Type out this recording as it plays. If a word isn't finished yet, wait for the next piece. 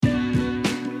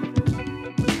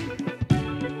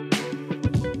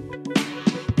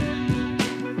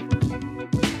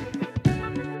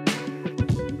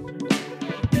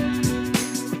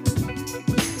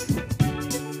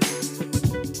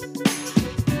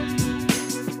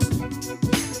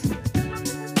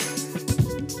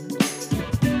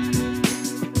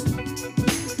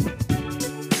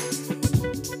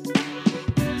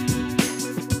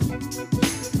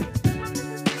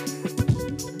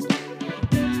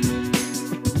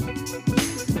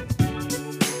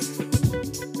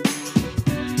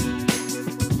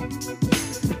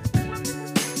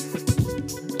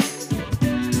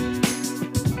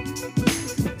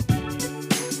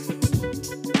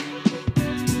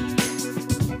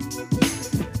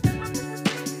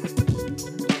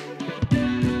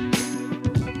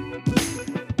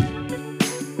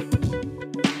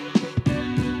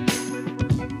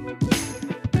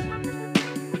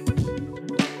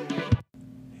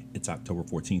It's October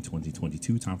 14th,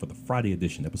 2022. Time for the Friday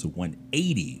edition, episode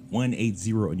 180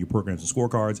 on your programs and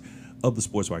scorecards of the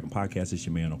Sports Wagon Podcast. It's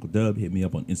your man, Uncle Dub. Hit me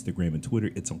up on Instagram and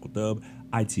Twitter. It's Uncle Dub,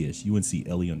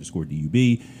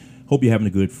 ITSUNCLE_DUB. Hope you're having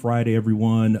a good Friday,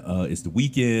 everyone. It's the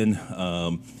weekend.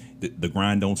 The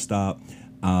grind don't stop.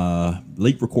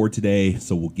 Late record today,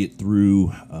 so we'll get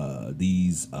through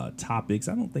these topics.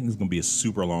 I don't think it's going to be a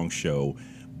super long show,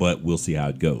 but we'll see how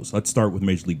it goes. Let's start with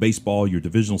Major League Baseball, your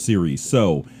divisional series.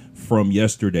 So from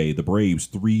yesterday, the Braves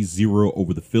 3-0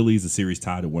 over the Phillies. The series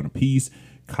tied at 1 apiece.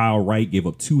 Kyle Wright gave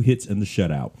up 2 hits in the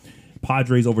shutout.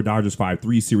 Padres over Dodgers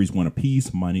 5-3, series 1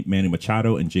 apiece. Manny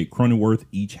Machado and Jake Cronenworth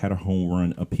each had a home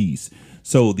run apiece.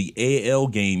 So the AL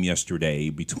game yesterday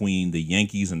between the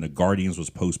Yankees and the Guardians was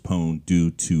postponed due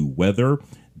to weather.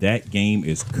 That game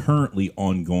is currently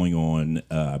ongoing on,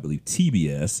 I believe,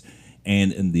 TBS.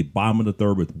 And in the bottom of the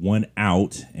third with 1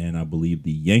 out, and I believe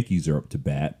the Yankees are up to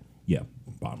bat. Yeah,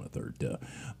 bottom of the third,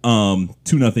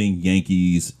 2-0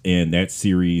 Yankees, and that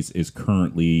series is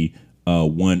currently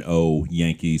 1-0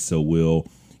 Yankees, so we'll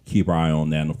keep our eye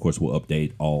on that, and of course we'll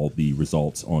update all the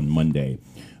results on Monday.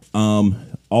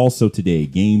 Also today,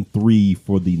 Game 3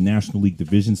 for the National League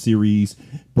Division Series,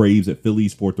 Braves at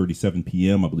Phillies, 4:37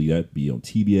 p.m. I believe that'd be on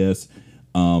TBS.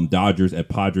 Dodgers at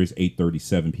Padres,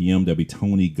 8:37 p.m. That'll be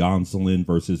Tony Gonsolin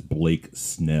versus Blake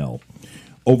Snell.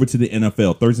 Over to the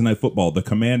NFL, Thursday Night Football, the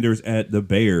Commanders at the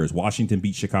Bears. Washington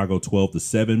beat Chicago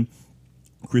 12-7.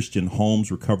 Christian Holmes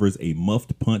recovers a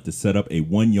muffed punt to set up a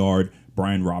 1-yard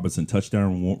Brian Robinson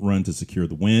touchdown run to secure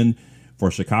the win. For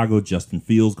Chicago, Justin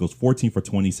Fields goes 14 for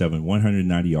 27,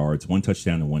 190 yards, 1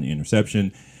 touchdown and 1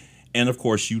 interception. And, of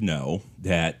course, you know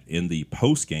that in the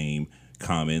post-game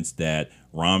comments that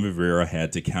Ron Rivera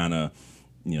had to kind of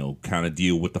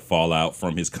deal with the fallout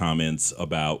from his comments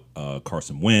about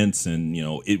Carson Wentz. And,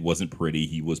 it wasn't pretty.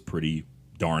 He was pretty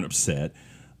darn upset.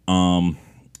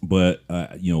 But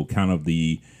kind of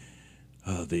the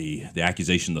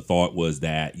accusation, the thought was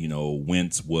that,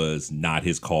 Wentz was not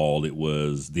his call. It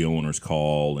was the owner's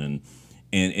call. And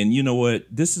you know what?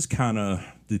 This is kind of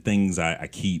the things I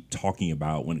keep talking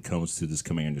about when it comes to this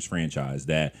Commanders franchise,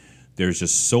 that there's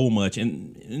just so much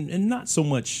and not so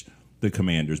much the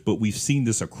Commanders, but we've seen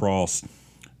this across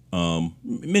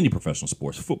many professional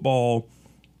sports, football,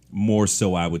 more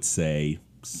so, I would say,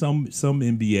 some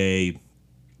NBA,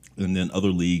 and then other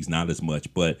leagues, not as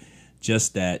much, but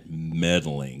just that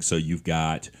meddling. So you've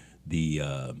got the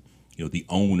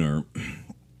owner,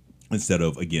 instead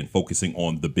of, again, focusing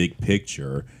on the big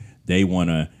picture, they want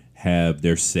to have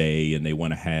their say, and they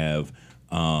want to have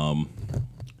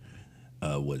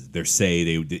their say.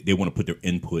 They want to put their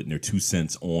input and their 2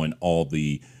 cents on all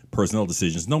the personnel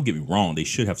decisions. Don't get me wrong, they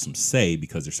should have some say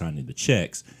because they're signing the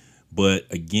checks. But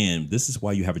again, this is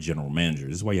why you have a general manager.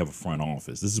 This is why you have a front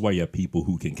office. This is why you have people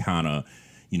who can kind of,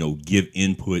 give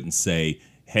input and say,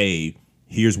 hey,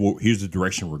 here's the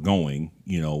direction we're going,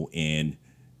 and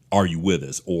are you with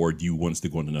us, or do you want us to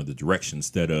go in another direction,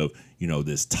 instead of,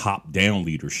 this top-down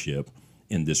leadership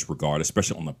in this regard,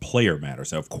 especially on the player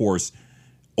matters. Now, of course,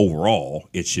 overall,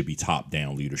 it should be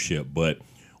top-down leadership, but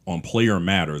on player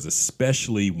matters,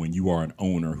 especially when you are an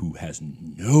owner who has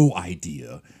no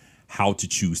idea how to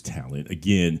choose talent.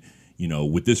 Again,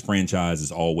 with this franchise,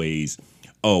 is always,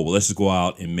 let's just go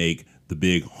out and make the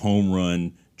big home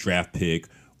run draft pick,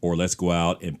 or let's go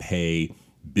out and pay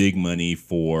big money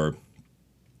for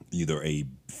either a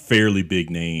fairly big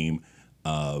name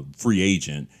free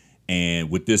agent. And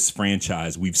with this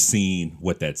franchise, we've seen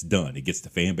what that's done. It gets the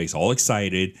fan base all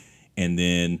excited, and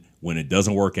then when it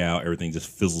doesn't work out, everything just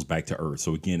fizzles back to earth.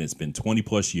 So again, it's been 20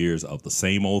 plus years of the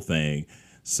same old thing.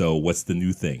 So what's the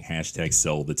new thing? Hashtag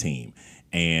sell the team.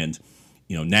 And,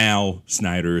 now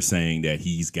Snyder is saying that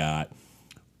he's got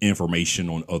information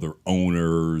on other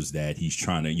owners, that he's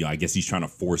trying to, I guess he's trying to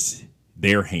force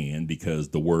their hand, because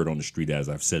the word on the street, as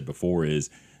I've said before, is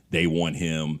they want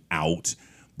him out.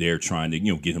 They're trying to,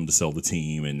 get him to sell the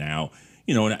team. And now,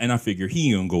 and I figure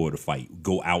he ain't gonna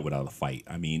go out without a fight.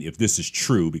 I mean, if this is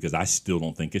true, because I still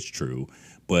don't think it's true,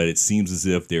 but it seems as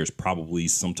if there's probably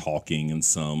some talking and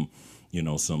some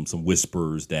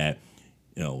whispers that,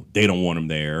 they don't want him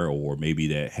there, or maybe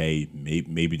that, hey,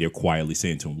 maybe they're quietly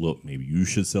saying to him, look, maybe you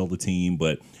should sell the team.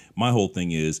 But my whole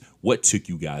thing is, what took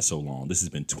you guys so long? This has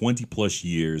been 20 plus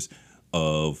years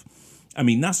of,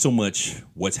 not so much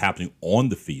what's happening on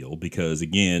the field, because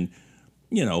again,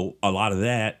 a lot of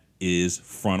that is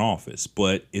front office,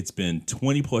 but it's been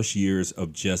 20 plus years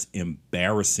of just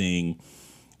embarrassing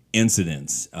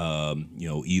incidents,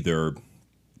 either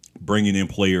bringing in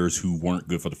players who weren't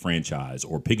good for the franchise,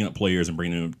 or picking up players and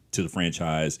bringing them to the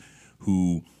franchise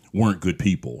who weren't good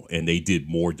people and they did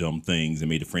more dumb things and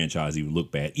made the franchise even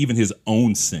look bad. Even his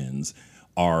own sins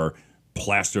are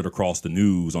plastered across the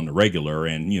news on the regular.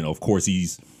 And, of course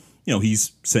he's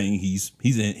saying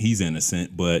he's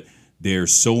innocent, but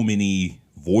there's so many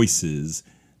voices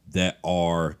that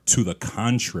are to the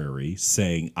contrary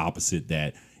saying opposite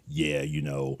that, yeah,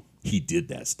 he did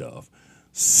that stuff.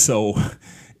 So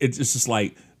it's just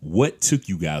like, what took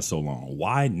you guys so long?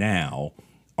 Why now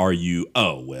are you,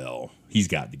 oh, well, he's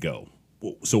got to go.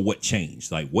 So what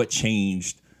changed? Like, what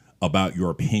changed about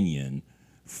your opinion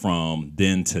from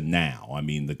then to now? I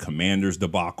mean, the Commanders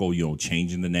debacle,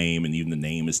 changing the name, and even the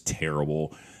name is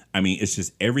terrible. I mean, it's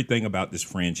just everything about this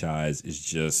franchise is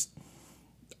just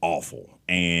awful.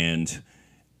 And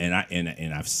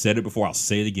I've said it before, I'll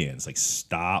say it again. It's like,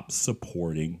 stop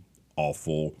supporting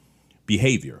awful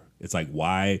behavior. It's like,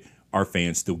 why are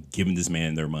fans still giving this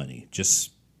man their money?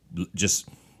 Just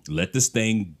let this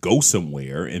thing go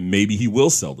somewhere and maybe he will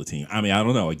sell the team. I mean, I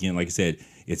don't know. Again, like I said,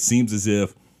 it seems as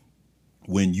if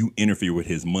when you interfere with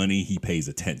his money, he pays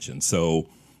attention. So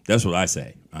that's what I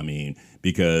say. I mean,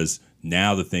 because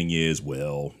now the thing is,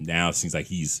 well, now it seems like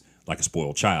he's like a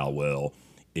spoiled child. Well,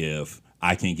 if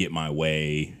I can get my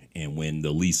way and when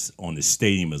the lease on the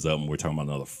stadium is up, and we're talking about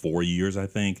another 4 years, I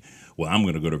think, well, I'm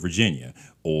going to go to Virginia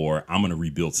or I'm going to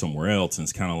rebuild somewhere else. And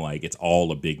it's kind of like it's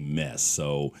all a big mess.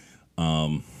 So,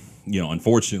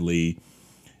 unfortunately,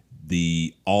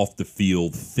 the off the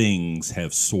field things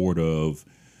have sort of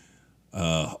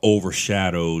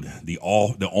overshadowed the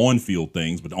on field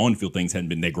things, but the on field things hadn't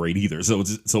been that great either. So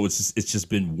it's just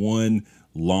been one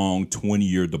long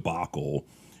 20-year debacle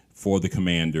for the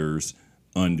Commanders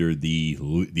under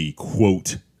the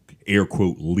quote air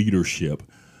quote leadership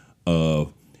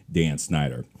of Dan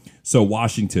Snyder. So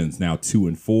Washington's now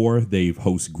 2-4. They've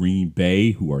host Green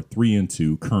Bay, who are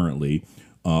 3-2 currently.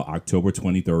 October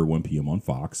 23rd, 1 p.m. on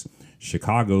Fox.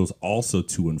 Chicago's also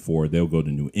 2-4. They'll go to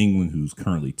New England, who's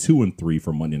currently 2-3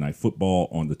 for Monday Night Football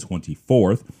on the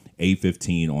 24th,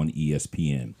 8:15 on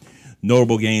ESPN.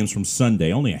 Notable games from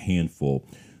Sunday, only a handful.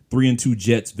 3-2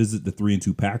 Jets visit the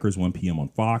 3-2 Packers, 1 p.m. on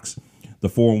Fox. The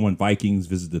 4-1 Vikings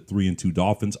visit the 3-2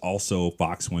 Dolphins, also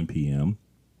Fox, 1 p.m.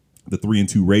 The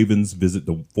 3-2 Ravens visit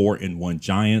the 4-1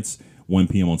 Giants, 1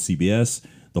 p.m. on CBS.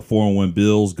 The 4-1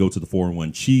 Bills go to the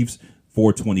 4-1 Chiefs,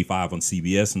 4:25 on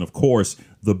CBS. And, of course,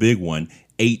 the big one,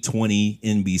 8:20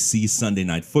 NBC Sunday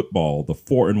Night Football. The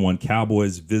 4-1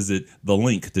 Cowboys visit the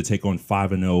Link to take on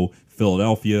 5-0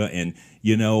 Philadelphia. And,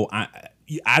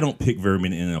 I don't pick very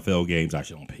many NFL games.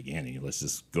 Actually, I don't pick any. Let's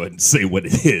just go ahead and say what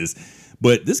it is.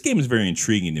 But this game is very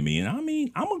intriguing to me. And, I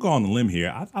mean, I'm going to go on the limb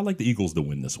here. I like the Eagles to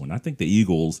win this one. I think the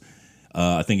Eagles,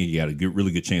 I think you got a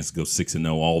really good chance to go 6-0.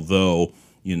 Although,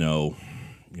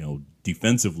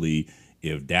 defensively,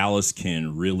 if Dallas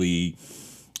can really,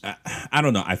 I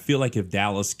don't know. I feel like if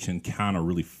Dallas can kind of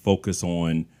really focus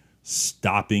on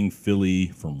stopping Philly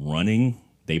from running,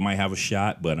 they might have a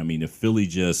shot. But, I mean, if Philly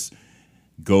just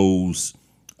goes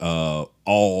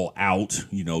all out,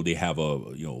 they have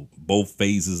both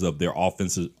phases of their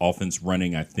offense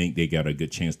running, I think they got a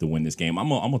good chance to win this game. I'm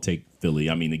gonna take Philly.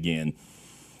 I mean, again,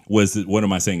 what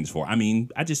am I saying this for? I mean,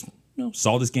 I just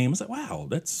saw this game. I was like, wow,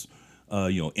 that's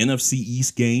NFC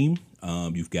East game.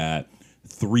 You've got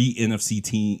three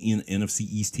NFC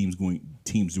East teams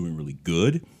doing really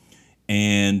good,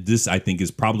 and this I think is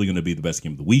probably going to be the best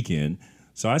game of the weekend.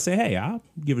 So I say, hey, I'll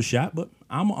give it a shot, but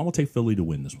I'm gonna take Philly to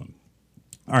win this one.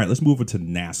 All right, let's move over to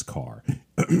NASCAR.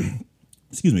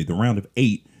 Excuse me. The round of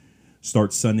 8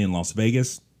 starts Sunday in Las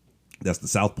Vegas. That's the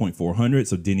South Point 400.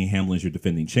 So Denny Hamlin's your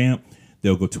defending champ.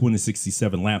 They'll go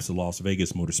 267 laps at Las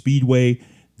Vegas Motor Speedway.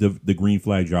 The green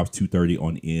flag drops 2:30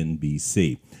 on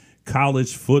NBC.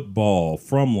 College football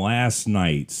from last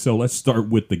night. So let's start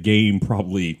with the game.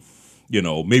 Probably,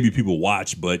 maybe people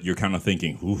watch, but you're kind of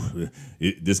thinking, ooh,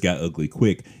 this got ugly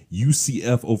quick.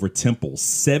 UCF over Temple,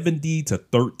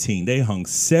 70-13. They hung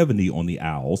 70 on the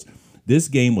Owls. This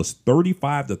game was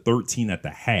 35-13 at the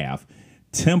half.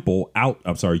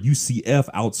 UCF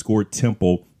outscored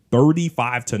Temple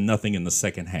 35-0 in the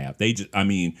second half. They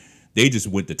just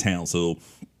went to town. So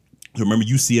remember,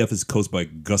 UCF is coached by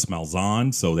Gus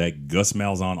Malzahn, so that Gus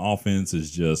Malzahn offense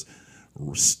is just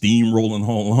steamrolling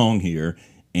along here,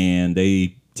 and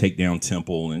they take down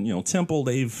Temple. And Temple,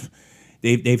 they've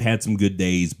had some good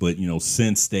days, but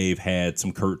since they've had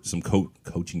some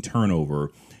coaching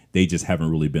turnover, they just haven't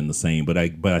really been the same. But I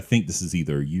think this is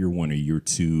either year 1 or year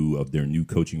 2 of their new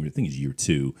coaching. I think it's year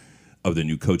 2 of the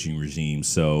new coaching regime.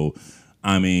 So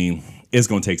I mean, it's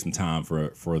going to take some time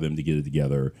for them to get it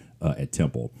together at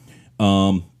Temple.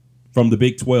 From the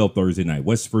Big 12 Thursday night,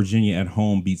 West Virginia at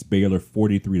home beats Baylor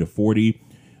 43-40.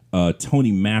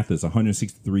 Tony Mathis,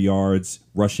 163 yards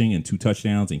rushing and 2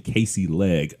 touchdowns. And Casey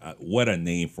Legg, what a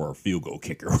name for a field goal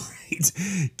kicker, right?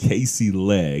 Casey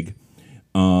Legg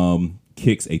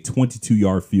kicks a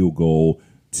 22-yard field goal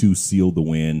to seal the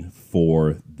win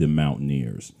for the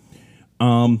Mountaineers.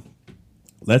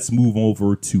 Let's move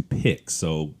over to picks.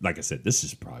 So, like I said, this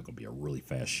is probably going to be a really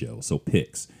fast show. So,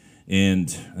 picks.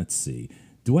 And let's see.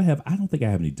 I don't think I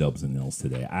have any dubs and L's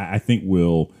today. I think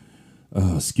we'll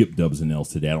skip dubs and L's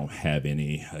today. I don't have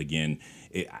any. Again,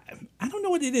 I don't know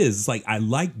what it is. It's like I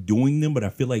like doing them, but I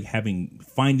feel like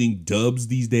finding dubs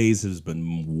these days has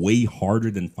been way harder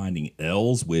than finding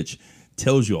L's, which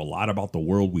tells you a lot about the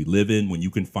world we live in when you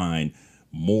can find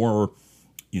more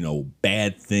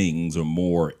bad things or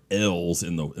more L's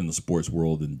in the sports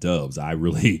world than dubs. I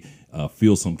really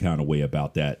feel some kind of way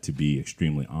about that, to be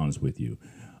extremely honest with you.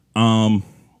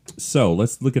 So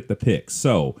let's look at the picks.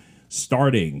 So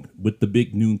starting with the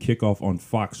big noon kickoff on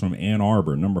Fox from Ann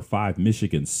Arbor, number 5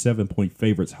 Michigan, 7-point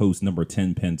favorites host number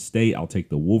 10 Penn State. I'll take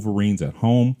the Wolverines at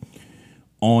home.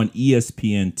 On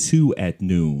ESPN2 at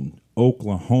noon,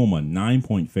 Oklahoma,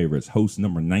 9-point favorites host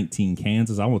number 19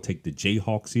 Kansas. I will take the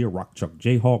Jayhawks here, Rock Chalk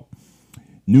Jayhawk.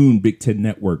 Noon, Big Ten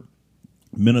Network,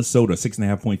 Minnesota,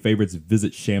 6.5-point favorites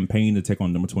visit Champaign to take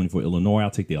on number 24 Illinois.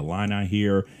 I'll take the Illini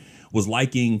here. Was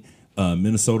liking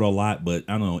Minnesota a lot, but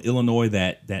I don't know, Illinois,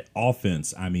 that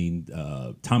offense. I mean,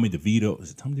 Tommy DeVito,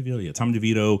 is it Tommy DeVito? Yeah, Tommy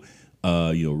DeVito.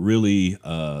 Really,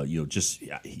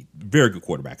 very good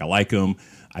quarterback. I like him.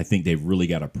 I think they've really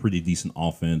got a pretty decent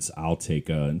offense. I'll take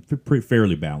pretty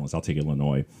fairly balanced. I'll take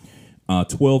Illinois.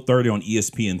 12:30 on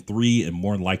ESPN3, and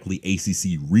more likely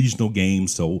ACC regional game.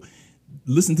 So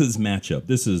listen to this matchup.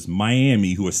 This is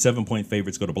Miami, who are 7-point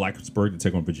favorites, go to Blacksburg to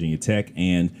take on Virginia Tech,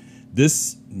 and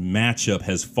this matchup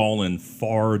has fallen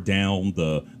far down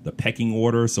the pecking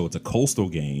order, so it's a coastal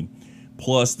game.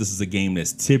 Plus, this is a game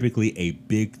that's typically a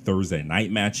big Thursday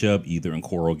night matchup, either in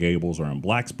Coral Gables or in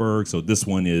Blacksburg. So this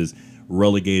one is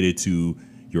relegated to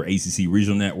your ACC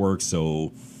regional network.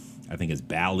 So I think it's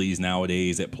Bally's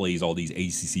nowadays that plays all these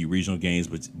ACC regional games.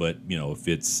 But if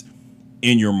it's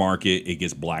in your market, it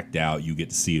gets blacked out. You get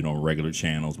to see it on regular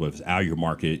channels. But if it's out of your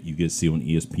market, you get to see it on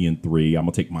ESPN3. I'm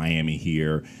going to take Miami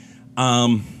here.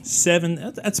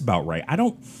 7, that's about right.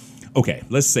 Okay,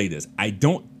 let's say this. I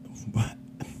don't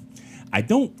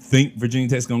think Virginia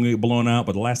Tech's going to get blown out,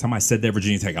 but the last time I said that,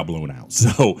 Virginia Tech got blown out.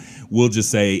 So we'll just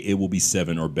say it will be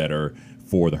 7 or better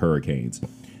for the Hurricanes.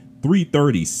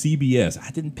 3:30 CBS.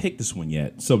 I didn't pick this one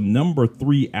yet. So number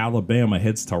 3 Alabama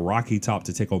heads to Rocky Top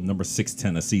to take on number 6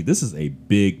 Tennessee. This is a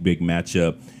big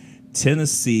matchup.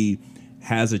 Tennessee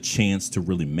has a chance to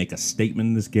really make a statement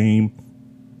in this game.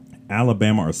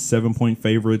 Alabama are 7-point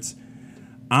favorites.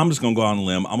 I'm just going to go on a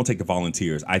limb. I'm going to take the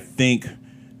Volunteers. I think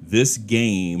this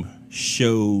game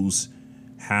shows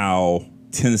how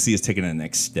Tennessee is taking that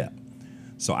next step.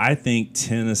 So I think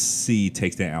Tennessee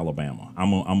takes down Alabama. I'm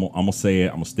gonna say it.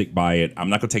 I'm gonna stick by it. I'm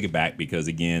not gonna take it back because,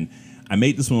 again, I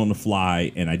made this one on the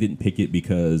fly and I didn't pick it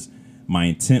because my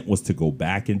intent was to go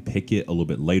back and pick it a little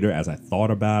bit later as I thought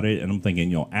about it. And I'm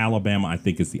thinking, Alabama, I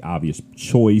think is the obvious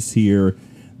choice here.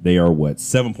 They are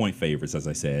 7-point favorites, as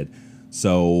I said.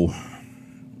 So,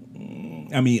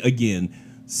 I mean, again,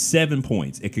 7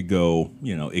 points. It could go,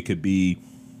 it could be,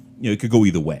 it could go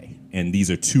either way. And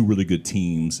these are two really good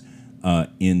teams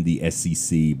in the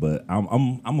SEC, but I'm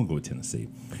gonna go with Tennessee.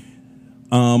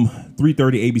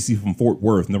 3:30 ABC from Fort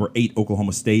Worth. Number 8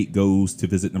 Oklahoma State goes to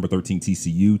visit number 13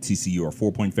 TCU. TCU are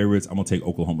 4-point favorites. I'm gonna take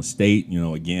Oklahoma State.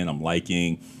 Again, I'm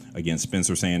liking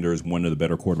Spencer Sanders, one of the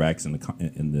better quarterbacks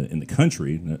in the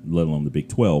country, let alone the Big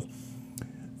 12.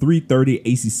 3:30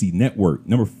 ACC Network.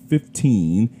 Number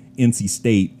 15 NC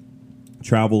State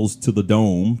travels to the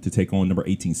Dome to take on number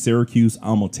 18 Syracuse.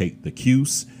 I'm gonna take the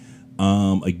Cuse.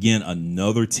 Again,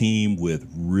 another team with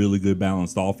really good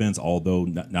balanced offense, although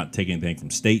not taking anything from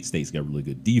State. State's got really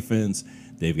good defense.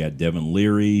 They've got Devin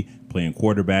Leary playing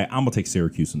quarterback. I'm going to take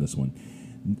Syracuse in this one.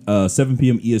 7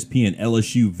 p.m. ESPN,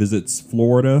 LSU visits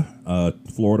Florida.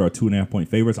 Florida are 2.5-point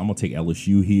favorites. I'm going to take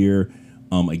LSU here.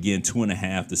 Again,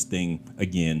 2.5. This thing,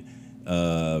 again,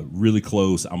 really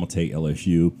close. I'm going to take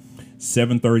LSU.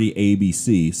 7:30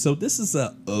 ABC. So this is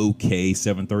a okay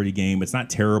 7:30 game. It's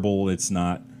not terrible. It's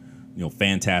not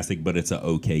fantastic, but it's an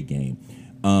okay game.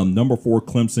 Number 4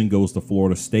 Clemson goes to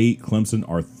Florida State. Clemson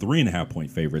are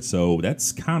 3.5-point favorites, so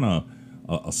that's kind of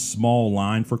a small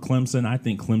line for Clemson. I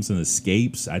think Clemson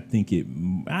escapes. I think it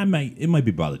might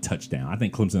be by a touchdown. I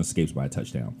think Clemson escapes by a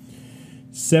touchdown.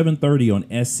 7:30 on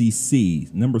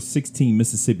SEC. Number 16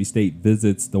 Mississippi State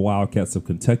visits the Wildcats of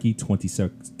Kentucky,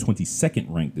 22nd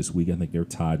ranked this week. I think they're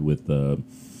tied with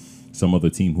some other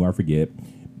team who I forget.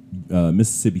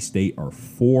 Mississippi State are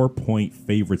 4-point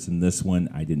favorites in this one.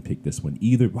 I didn't pick this one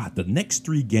either. Wow, the next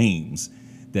three games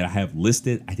that I have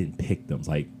listed, I didn't pick them. It's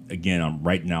like, again, I'm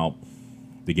writing out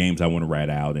the games I want to write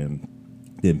out and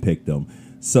didn't pick them.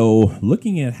 So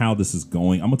looking at how this is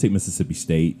going, I'm going to take Mississippi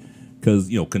State because,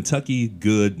 Kentucky,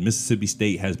 good. Mississippi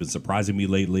State has been surprising me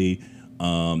lately.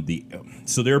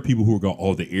 So there are people who are going,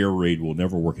 oh, the air raid will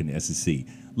never work in the SEC.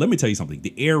 Let me tell you something.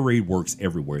 The air raid works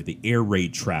everywhere. The air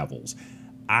raid travels.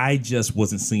 I just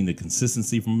wasn't seeing the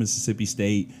consistency from Mississippi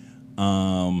State.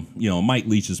 Mike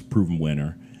Leach is a proven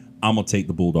winner. I'm going to take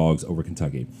the Bulldogs over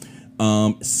Kentucky.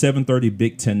 7:30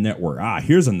 Big Ten Network.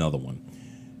 Here's another one.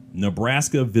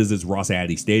 Nebraska visits Ross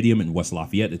Addy Stadium in West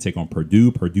Lafayette to take on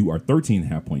Purdue. Purdue are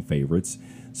 13.5-point favorites.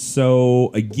 So,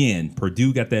 again,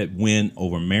 Purdue got that win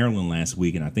over Maryland last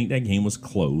week, and I think that game was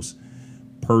close.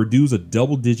 Purdue's a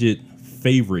double-digit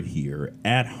favorite here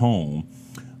at home.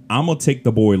 I'm going to take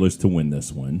the Boilers to win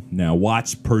this one. Now,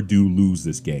 watch Purdue lose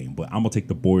this game, but I'm going to take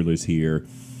the Boilers here.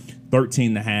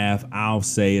 13.5, I'll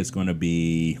say it's going to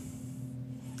be,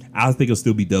 I think it'll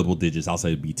still be double digits. I'll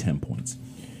say it'll be 10 points.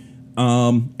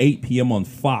 8 p.m. on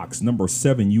Fox, number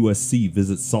 7 USC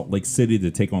visits Salt Lake City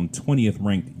to take on 20th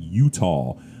ranked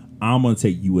Utah. I'm going to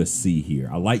take USC here.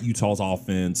 I like Utah's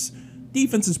offense.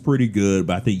 Defense is pretty good,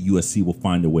 but I think USC will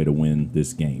find a way to win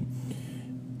this game.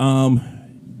 So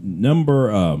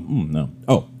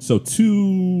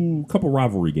couple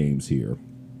rivalry games here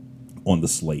on the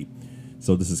slate.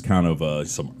 So this is kind of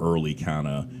some early kind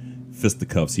of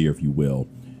fisticuffs here, if you will.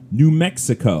 New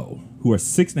Mexico, who are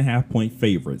 6.5-point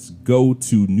favorites, go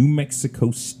to New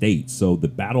Mexico State. So the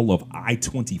Battle of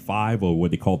I-25, or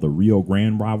what they call the Rio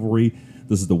Grande rivalry.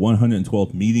 This is the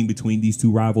 112th meeting between these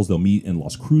two rivals. They'll meet in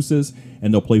Las Cruces,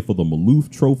 and they'll play for the Maloof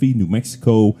Trophy. New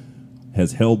Mexico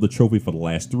has held the trophy for the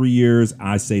last 3 years.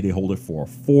 I say they hold it for a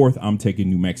fourth. I'm taking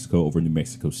New Mexico over New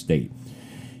Mexico State.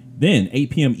 Then 8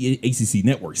 p.m. ACC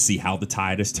Network. See how the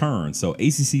tide has turned. So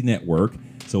ACC Network.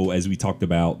 So as we talked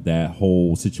about that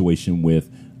whole situation with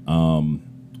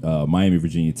Miami,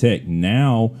 Virginia Tech,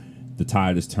 now the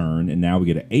tide has turned, and now we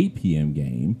get an 8 p.m.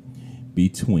 game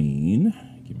between.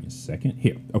 Give me a second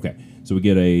here. Okay, so we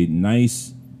get a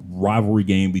nice rivalry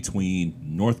game between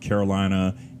North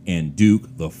Carolina and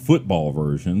Duke, the football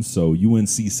version. So UNC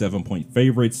 7-point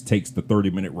favorites, takes the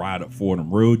 30-minute ride up Fordham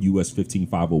Road, US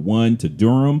 15501 to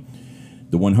Durham.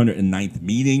 The 109th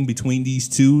meeting between these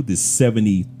two, the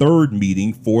 73rd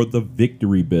meeting for the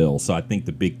Victory Bell. So I think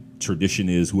the big tradition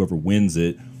is whoever wins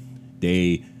it,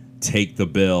 they take the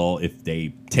bell. If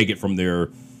they take it from their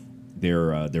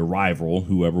rival,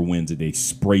 whoever wins it, they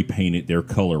spray paint it their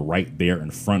color right there in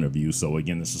front of you. So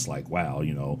again, it's just like, wow,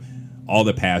 all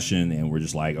the passion, and we're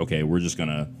just like, okay, we're just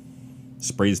gonna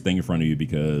spray this thing in front of you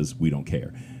because we don't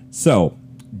care. So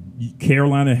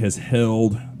Carolina has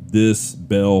held this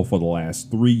bell for the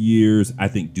last 3 years. I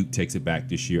think Duke takes it back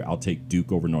this year. I'll take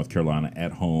Duke over North Carolina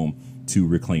at home to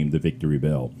reclaim the Victory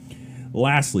Bell.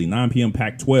 Lastly, 9 p.m.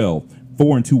 Pac-12.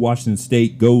 4-2 Washington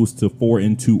State goes to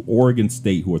 4-2 Oregon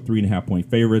State, who are 3.5-point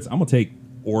favorites. I'm going to take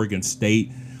Oregon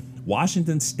State.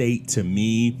 Washington State, to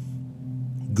me,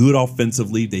 good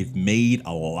offensively. They've made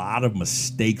a lot of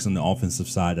mistakes on the offensive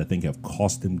side I think have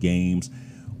cost them games.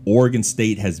 Oregon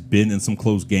State has been in some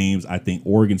close games. I think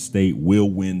Oregon State will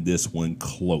win this one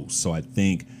close. So I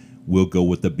think we'll go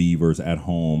with the Beavers at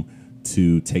home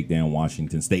to take down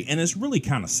Washington State. And it's really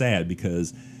kind of sad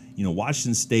because,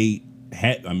 Washington State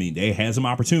they had some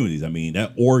opportunities.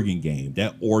 That Oregon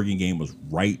game was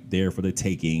right there for the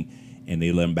taking, and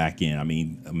they let them back in.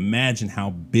 Imagine how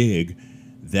big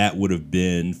that would have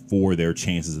been for their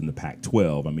chances in the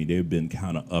Pac-12. They've been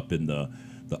kind of up in the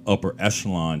upper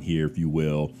echelon here, if you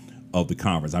will, of the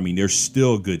conference. They're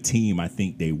still a good team. I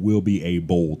think they will be a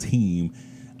bowl team.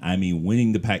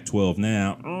 Winning the Pac-12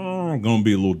 now, going to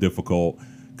be a little difficult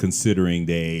considering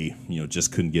they,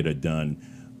 just couldn't get it done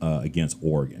against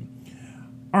Oregon.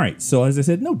 All right, so as I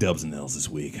said, no dubs and L's this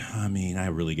week. I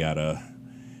really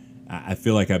I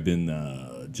feel like I've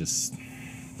been just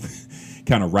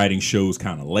kind of writing shows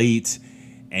kind of late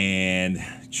and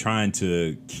trying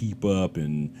to keep up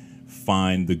and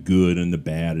find the good and the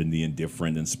bad and the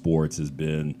indifferent in sports has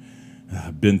been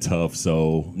tough.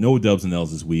 So no dubs and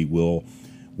L's this week. We'll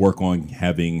work on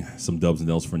having some dubs and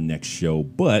L's for next show,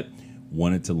 but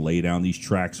wanted to lay down these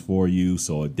tracks for you.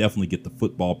 So I'll definitely get the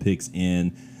football picks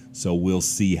in. So we'll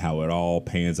see how it all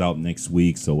pans out next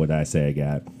week. So what did I say? I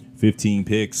got 15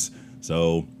 picks.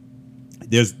 So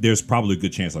there's probably a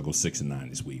good chance I'll go 6-9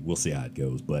 this week. We'll see how it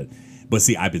goes. But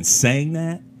see, I've been saying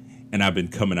that, and I've been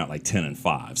coming out like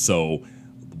 10-5. So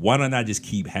why don't I just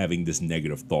keep having this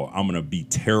negative thought? I'm going to be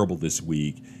terrible this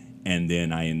week. and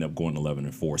then I ended up going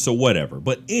 11-4. So whatever.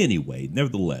 But anyway,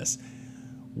 nevertheless,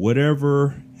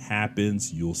 whatever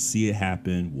happens, you'll see it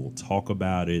happen. We'll talk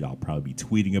about it. I'll probably be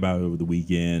tweeting about it over the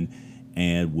weekend,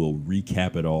 and we'll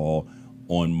recap it all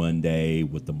on Monday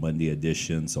with the Monday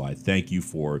edition. So I thank you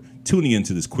for tuning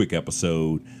into this quick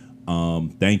episode.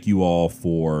 Thank you all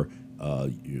for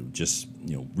just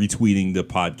retweeting the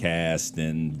podcast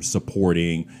and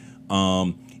supporting.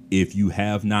 If you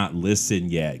have not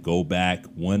listened yet, go back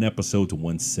one episode to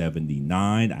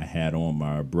 179. I had on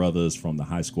my brothers from the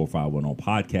High Score 510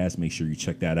 podcast. Make sure you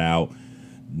check that out.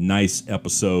 Nice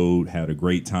episode. Had a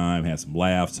great time. Had some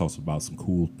laughs. Talked about some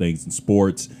cool things in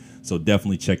sports. So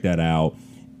definitely check that out.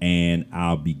 And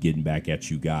I'll be getting back at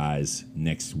you guys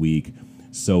next week.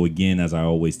 So again, as I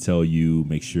always tell you,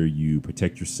 make sure you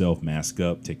protect yourself, mask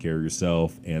up, take care of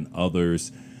yourself and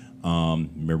others.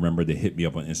 Remember to hit me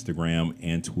up on Instagram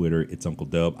and Twitter. It's Uncle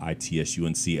Dub,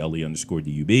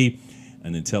 ITSUNCLE_DUB.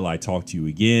 And until I talk to you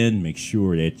again, make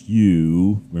sure that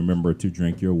you remember to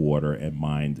drink your water and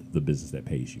mind the business that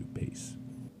pays you. Peace.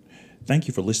 Thank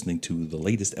you for listening to the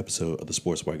latest episode of the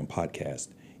Sports Wagon Podcast.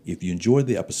 If you enjoyed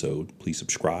the episode, please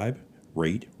subscribe,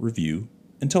 rate, review,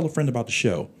 and tell a friend about the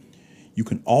show. You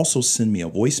can also send me a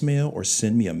voicemail or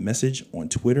send me a message on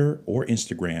Twitter or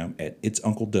Instagram at It's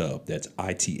Uncle Dub. That's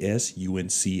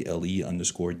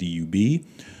ITSUNCLE_DUB.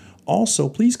 Also,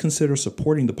 please consider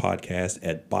supporting the podcast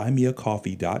at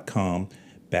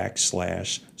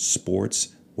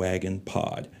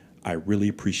buymeacoffee.com/sportswagonpod. I really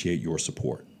appreciate your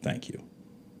support. Thank you.